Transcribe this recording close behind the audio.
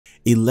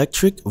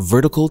Electric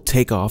Vertical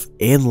Takeoff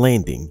and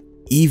Landing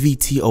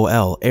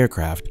 (eVTOL)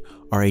 aircraft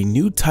are a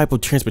new type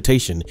of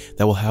transportation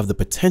that will have the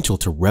potential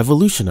to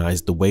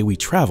revolutionize the way we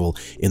travel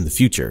in the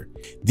future.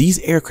 These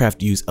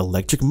aircraft use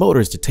electric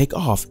motors to take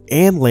off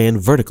and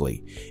land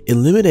vertically,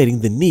 eliminating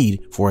the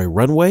need for a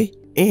runway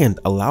and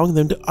allowing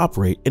them to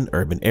operate in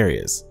urban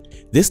areas.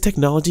 This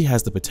technology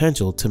has the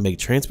potential to make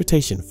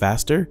transportation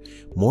faster,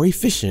 more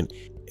efficient,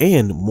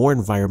 and more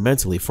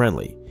environmentally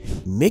friendly,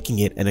 making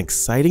it an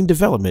exciting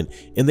development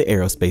in the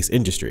aerospace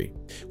industry.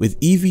 With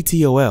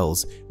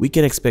eVTOLs, we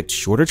can expect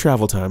shorter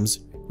travel times,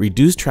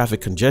 reduced traffic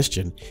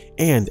congestion,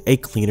 and a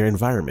cleaner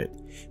environment,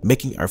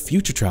 making our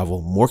future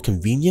travel more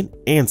convenient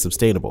and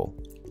sustainable.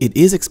 It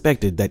is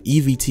expected that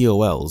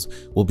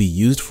eVTOLs will be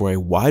used for a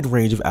wide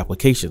range of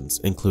applications,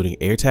 including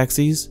air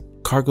taxis,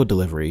 cargo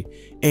delivery,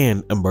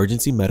 and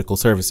emergency medical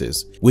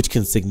services, which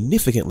can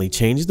significantly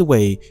change the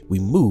way we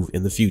move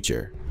in the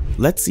future.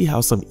 Let's see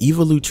how some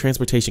evolute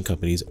transportation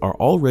companies are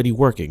already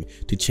working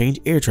to change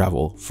air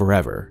travel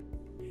forever.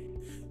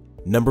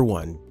 Number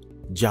 1.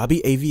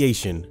 Joby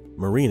Aviation,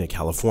 Marina,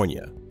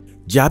 California.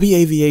 Joby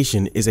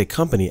Aviation is a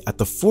company at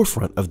the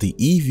forefront of the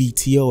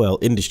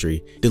eVTOL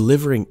industry,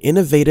 delivering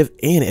innovative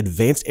and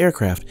advanced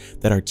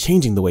aircraft that are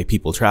changing the way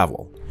people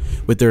travel.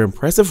 With their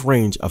impressive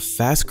range of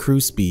fast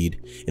cruise speed,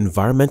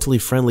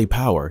 environmentally friendly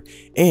power,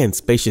 and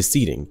spacious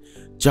seating,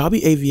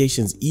 Joby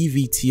Aviation's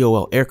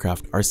eVTOL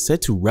aircraft are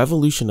set to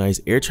revolutionize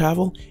air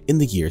travel in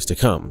the years to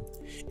come.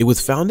 It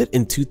was founded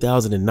in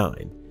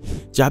 2009.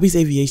 Joby's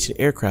aviation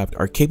aircraft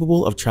are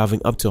capable of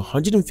traveling up to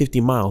 150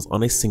 miles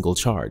on a single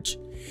charge.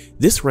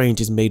 This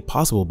range is made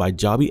possible by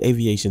Joby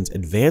Aviation's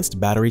advanced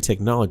battery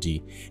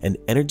technology and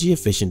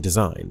energy-efficient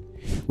design,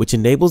 which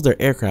enables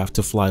their aircraft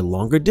to fly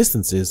longer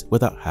distances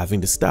without having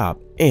to stop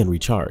and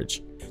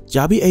recharge.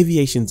 Joby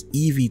Aviation's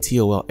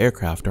eVTOL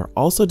aircraft are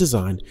also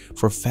designed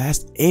for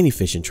fast and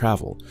efficient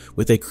travel,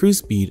 with a cruise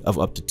speed of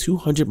up to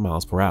 200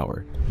 miles per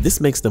hour.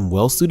 This makes them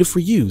well suited for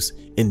use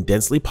in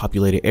densely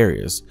populated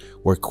areas,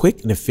 where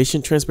quick and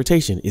efficient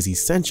transportation is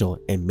essential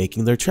and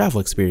making their travel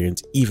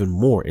experience even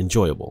more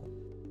enjoyable.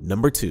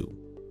 Number 2.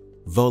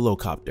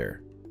 Volocopter,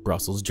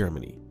 Brussels,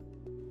 Germany.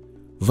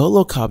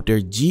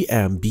 Volocopter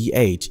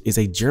GmbH is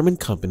a German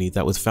company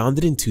that was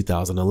founded in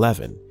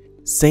 2011.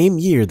 Same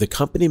year, the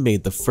company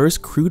made the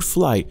first crewed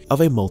flight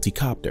of a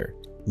multicopter,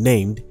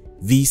 named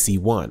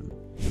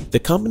VC-1. The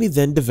company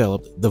then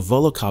developed the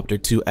Volocopter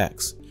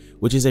 2X,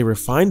 which is a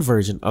refined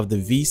version of the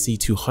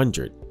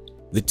VC-200.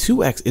 The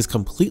 2X is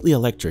completely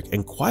electric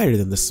and quieter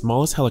than the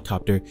smallest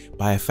helicopter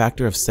by a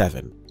factor of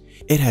 7.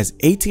 It has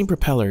 18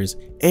 propellers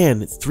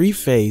and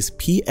 3-phase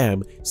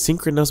PM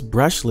synchronous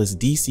brushless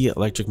DC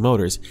electric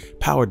motors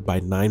powered by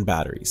 9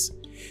 batteries.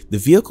 The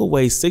vehicle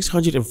weighs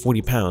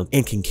 640 pounds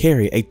and can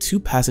carry a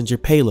 2-passenger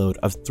payload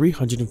of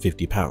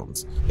 350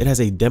 pounds. It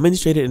has a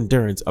demonstrated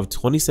endurance of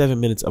 27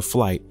 minutes of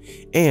flight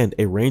and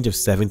a range of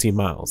 17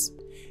 miles.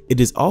 It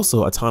is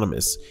also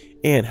autonomous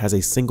and has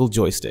a single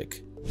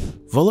joystick.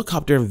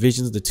 Volocopter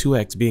envisions the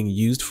 2X being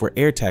used for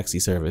air taxi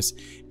service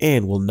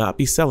and will not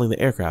be selling the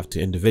aircraft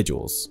to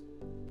individuals.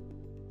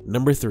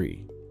 Number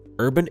 3.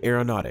 Urban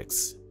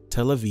Aeronautics,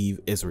 Tel Aviv,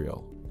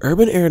 Israel.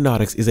 Urban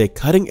Aeronautics is a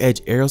cutting-edge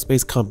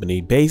aerospace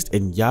company based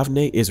in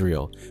Yavne,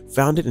 Israel,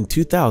 founded in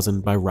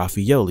 2000 by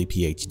Raffaele,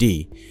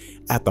 PhD.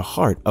 At the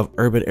heart of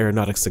Urban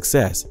Aeronautics'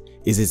 success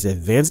is its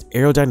advanced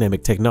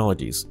aerodynamic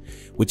technologies,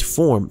 which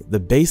form the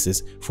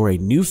basis for a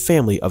new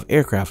family of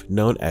aircraft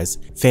known as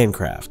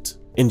Fancraft.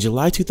 In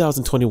July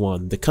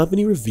 2021, the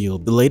company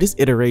revealed the latest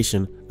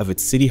iteration of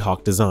its City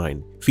Hawk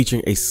design,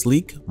 featuring a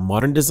sleek,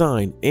 modern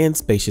design and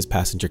spacious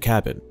passenger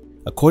cabin.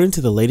 According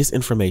to the latest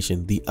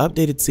information, the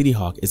updated City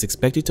Hawk is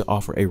expected to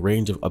offer a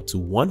range of up to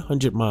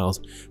 100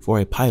 miles for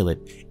a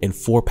pilot and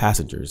 4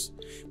 passengers,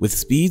 with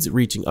speeds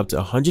reaching up to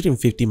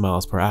 150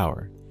 miles per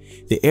hour.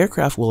 The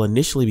aircraft will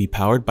initially be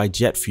powered by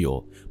jet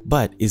fuel,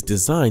 but is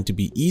designed to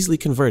be easily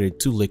converted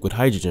to liquid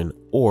hydrogen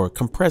or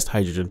compressed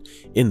hydrogen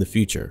in the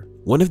future.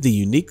 One of the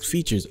unique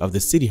features of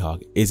the City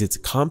Hawk is its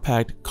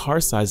compact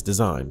car-sized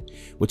design,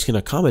 which can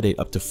accommodate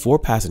up to 4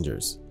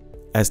 passengers.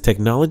 As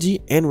technology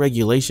and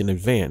regulation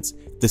advance,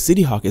 the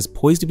City Hawk is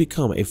poised to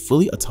become a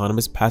fully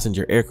autonomous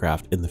passenger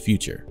aircraft in the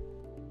future.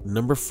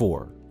 Number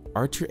 4.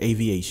 Archer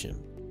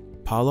Aviation,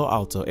 Palo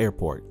Alto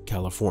Airport,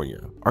 California.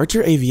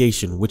 Archer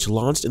Aviation, which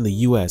launched in the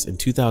US in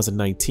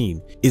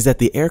 2019, is that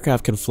the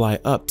aircraft can fly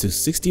up to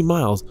 60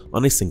 miles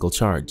on a single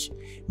charge,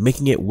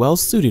 making it well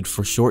suited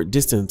for short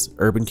distance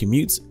urban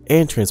commutes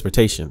and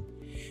transportation.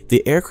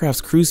 The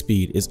aircraft's cruise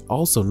speed is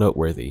also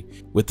noteworthy,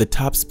 with the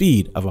top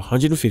speed of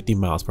 150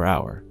 miles per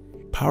hour.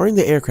 Powering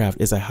the aircraft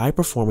is a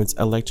high-performance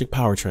electric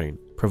powertrain,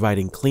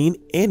 providing clean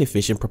and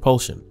efficient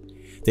propulsion.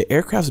 The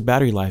aircraft's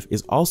battery life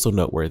is also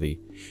noteworthy,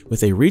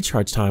 with a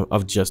recharge time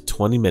of just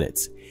 20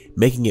 minutes,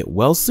 making it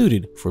well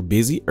suited for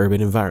busy urban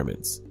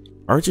environments.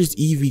 Archer's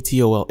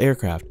eVTOL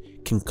aircraft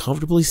can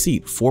comfortably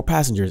seat 4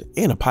 passengers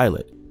and a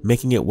pilot,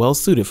 making it well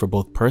suited for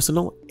both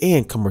personal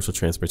and commercial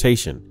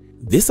transportation.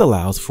 This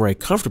allows for a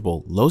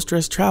comfortable,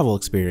 low-stress travel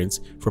experience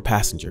for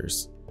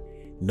passengers.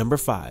 Number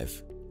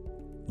 5.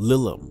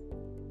 Lilium,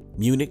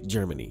 Munich,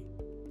 Germany.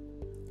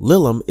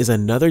 Lilium is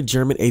another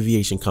German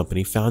aviation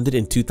company founded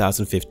in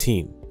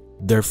 2015.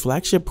 Their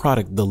flagship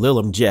product, the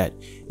Lilium Jet,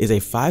 is a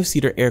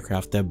 5-seater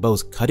aircraft that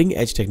boasts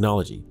cutting-edge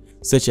technology,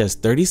 such as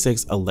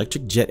 36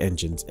 electric jet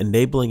engines,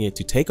 enabling it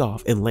to take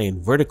off and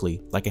land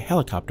vertically like a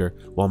helicopter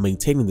while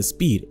maintaining the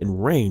speed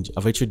and range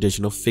of a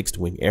traditional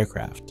fixed-wing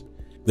aircraft.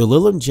 The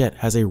Lilium Jet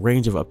has a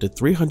range of up to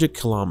 300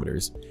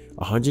 kilometers,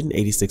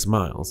 186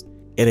 miles,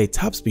 and a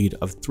top speed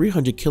of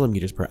 300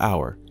 kilometers per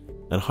hour,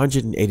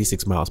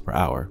 186 miles per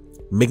hour,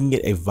 making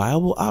it a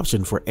viable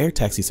option for air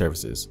taxi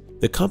services.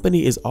 The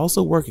company is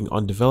also working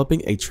on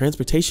developing a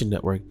transportation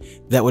network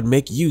that would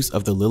make use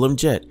of the Lilium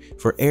Jet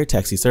for air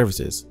taxi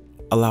services,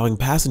 allowing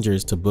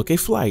passengers to book a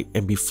flight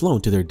and be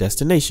flown to their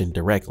destination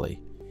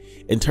directly.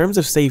 In terms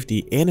of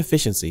safety and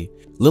efficiency,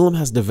 Lilium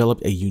has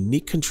developed a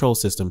unique control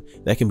system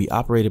that can be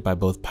operated by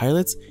both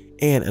pilots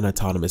and an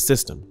autonomous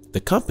system.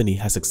 The company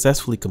has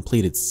successfully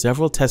completed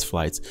several test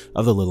flights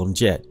of the Lilium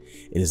Jet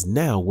and is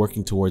now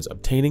working towards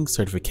obtaining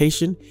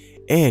certification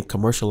and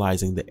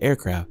commercializing the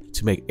aircraft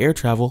to make air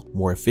travel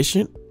more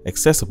efficient,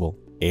 accessible,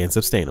 and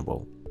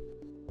sustainable.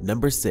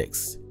 Number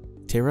 6.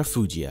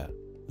 Terrafugia,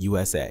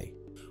 USA.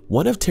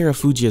 One of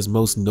Terrafugia's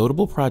most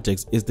notable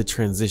projects is the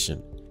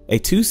Transition, a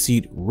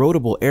 2-seat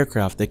rotatable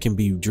aircraft that can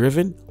be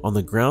driven on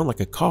the ground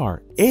like a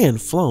car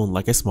and flown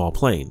like a small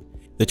plane.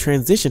 The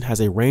Transition has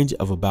a range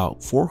of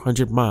about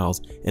 400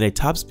 miles and a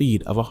top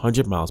speed of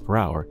 100 miles per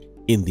hour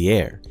in the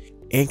air,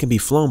 and can be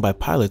flown by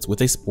pilots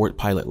with a sport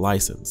pilot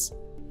license.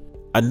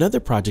 Another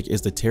project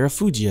is the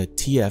Terrafugia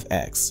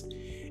TFX,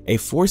 a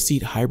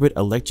 4-seat hybrid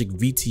electric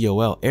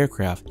VTOL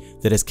aircraft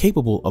that is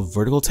capable of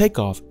vertical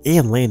takeoff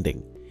and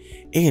landing,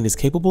 and is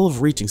capable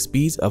of reaching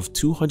speeds of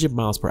 200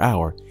 miles per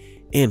hour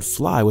and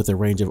fly with a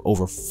range of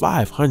over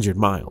 500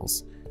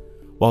 miles.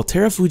 While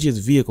Terrafugia's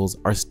vehicles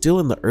are still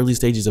in the early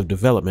stages of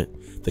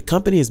development, the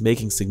company is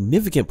making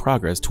significant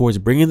progress towards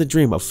bringing the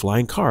dream of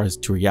flying cars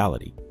to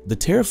reality. The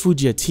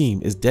Terrafugia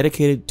team is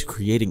dedicated to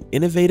creating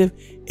innovative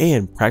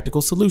and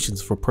practical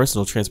solutions for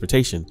personal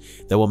transportation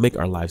that will make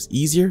our lives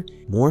easier,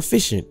 more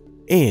efficient,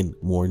 and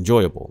more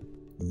enjoyable.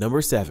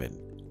 Number 7.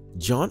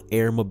 Jaunt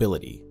Air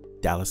Mobility,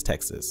 Dallas,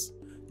 Texas.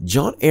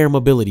 Jaunt Air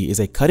Mobility is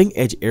a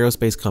cutting-edge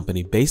aerospace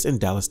company based in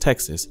Dallas,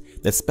 Texas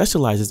that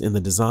specializes in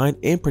the design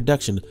and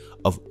production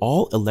of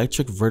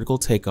all-electric vertical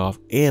takeoff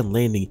and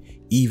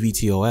landing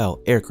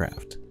eVTOL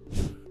aircraft.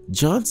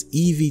 Jaunt's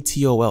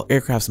eVTOL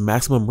aircraft's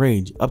maximum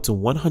range up to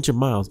 100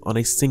 miles on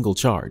a single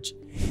charge.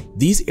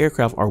 These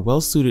aircraft are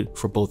well suited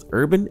for both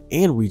urban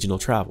and regional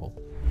travel.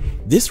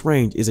 This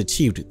range is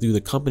achieved through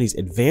the company's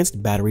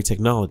advanced battery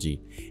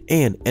technology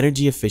and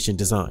energy-efficient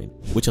design,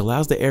 which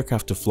allows the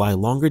aircraft to fly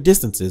longer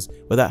distances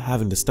without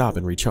having to stop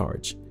and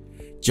recharge.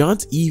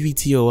 Jaunt's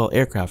eVTOL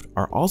aircraft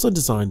are also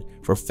designed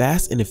for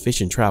fast and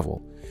efficient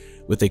travel,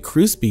 with a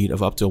cruise speed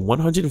of up to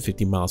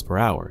 150 miles per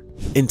hour.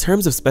 In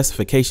terms of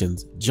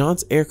specifications,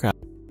 Jaunt's aircraft.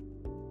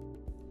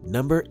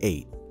 Number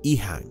 8.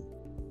 EHang,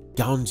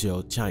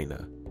 Guangzhou,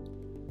 China.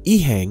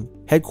 EHang,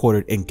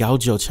 headquartered in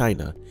Guangzhou,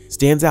 China,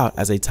 stands out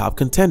as a top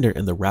contender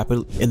in the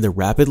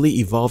rapidly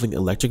evolving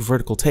electric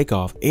vertical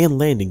takeoff and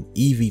landing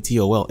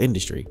eVTOL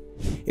industry.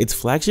 Its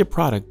flagship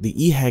product, the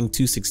EHang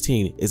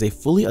 216, is a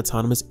fully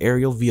autonomous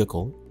aerial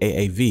vehicle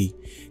 (AAV)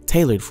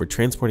 tailored for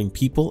transporting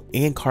people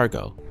and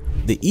cargo.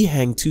 The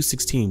EHang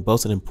 216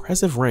 boasts an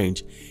impressive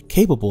range,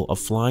 capable of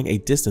flying a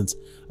distance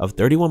of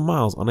 31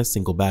 miles on a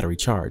single battery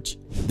charge.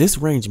 This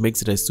range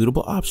makes it a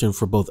suitable option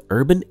for both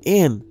urban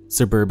and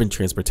suburban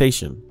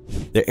transportation.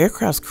 The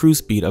aircraft's cruise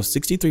speed of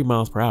 63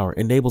 miles per hour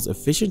enables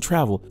efficient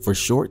travel for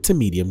short to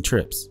medium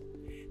trips.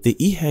 The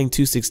EHang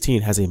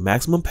 216 has a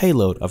maximum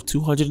payload of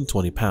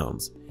 220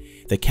 pounds.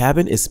 The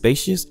cabin is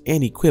spacious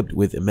and equipped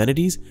with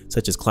amenities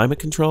such as climate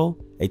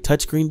control, a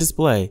touchscreen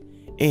display,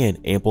 and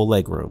ample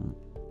legroom.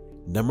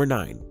 Number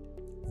 9.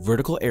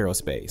 Vertical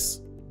Aerospace,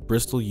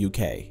 Bristol,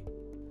 UK.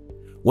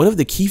 One of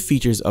the key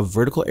features of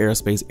Vertical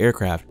Aerospace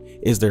aircraft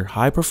is their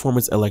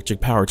high-performance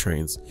electric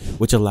powertrains,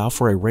 which allow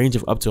for a range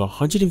of up to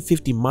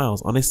 150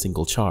 miles on a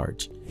single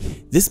charge.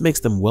 This makes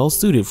them well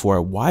suited for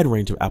a wide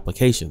range of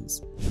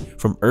applications,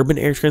 from urban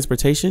air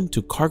transportation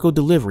to cargo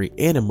delivery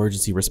and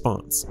emergency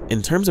response.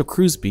 In terms of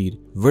cruise speed,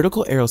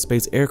 Vertical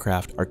Aerospace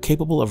aircraft are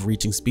capable of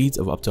reaching speeds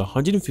of up to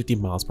 150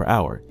 miles per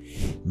hour,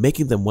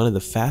 making them one of the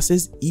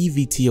fastest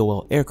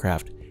eVTOL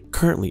aircraft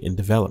currently in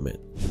development.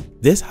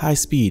 This high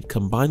speed,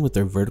 combined with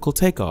their vertical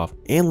takeoff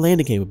and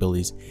landing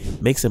capabilities,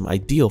 makes them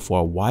ideal for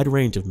a wide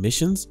range of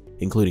missions,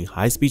 including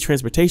high-speed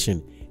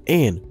transportation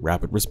and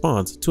rapid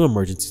response to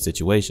emergency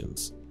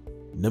situations.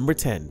 Number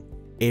 10.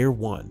 Air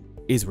One,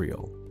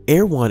 Israel.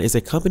 Air One is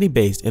a company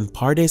based in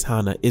Pardes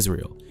Hana,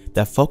 Israel,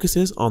 that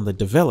focuses on the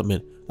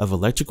development of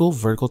electrical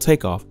vertical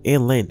takeoff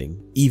and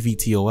landing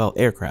eVTOL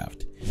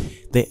aircraft.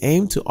 They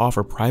aim to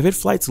offer private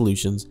flight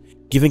solutions,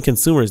 giving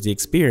consumers the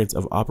experience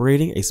of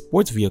operating a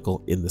sports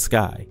vehicle in the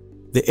sky.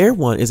 The Air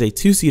One is a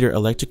 2-seater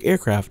electric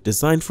aircraft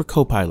designed for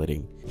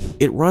co-piloting.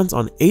 It runs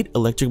on 8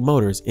 electric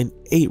motors and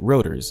 8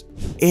 rotors,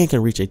 and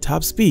can reach a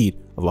top speed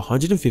of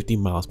 150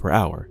 miles per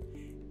hour.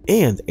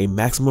 and a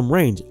maximum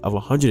range of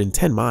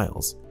 110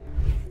 miles.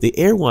 The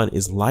Air 1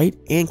 is light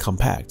and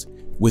compact,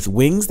 with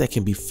wings that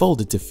can be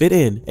folded to fit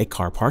in a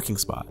car parking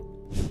spot.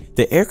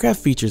 The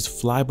aircraft features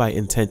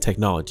fly-by-intent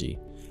technology,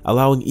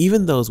 allowing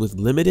even those with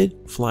limited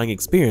flying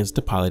experience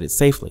to pilot it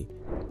safely.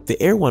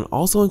 The Air 1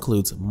 also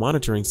includes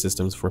monitoring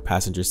systems for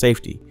passenger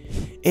safety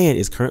and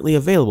is currently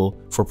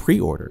available for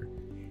pre-order.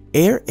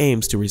 Air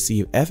aims to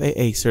receive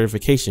FAA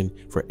certification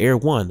for Air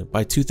 1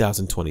 by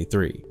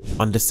 2023.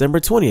 On December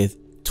 20th,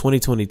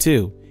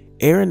 2022,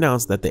 Air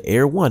announced that the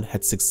Air 1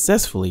 had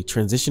successfully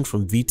transitioned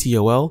from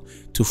VTOL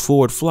to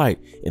forward flight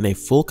in a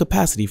full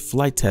capacity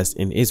flight test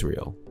in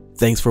Israel.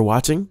 Thanks for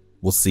watching.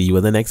 We'll see you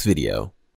in the next video.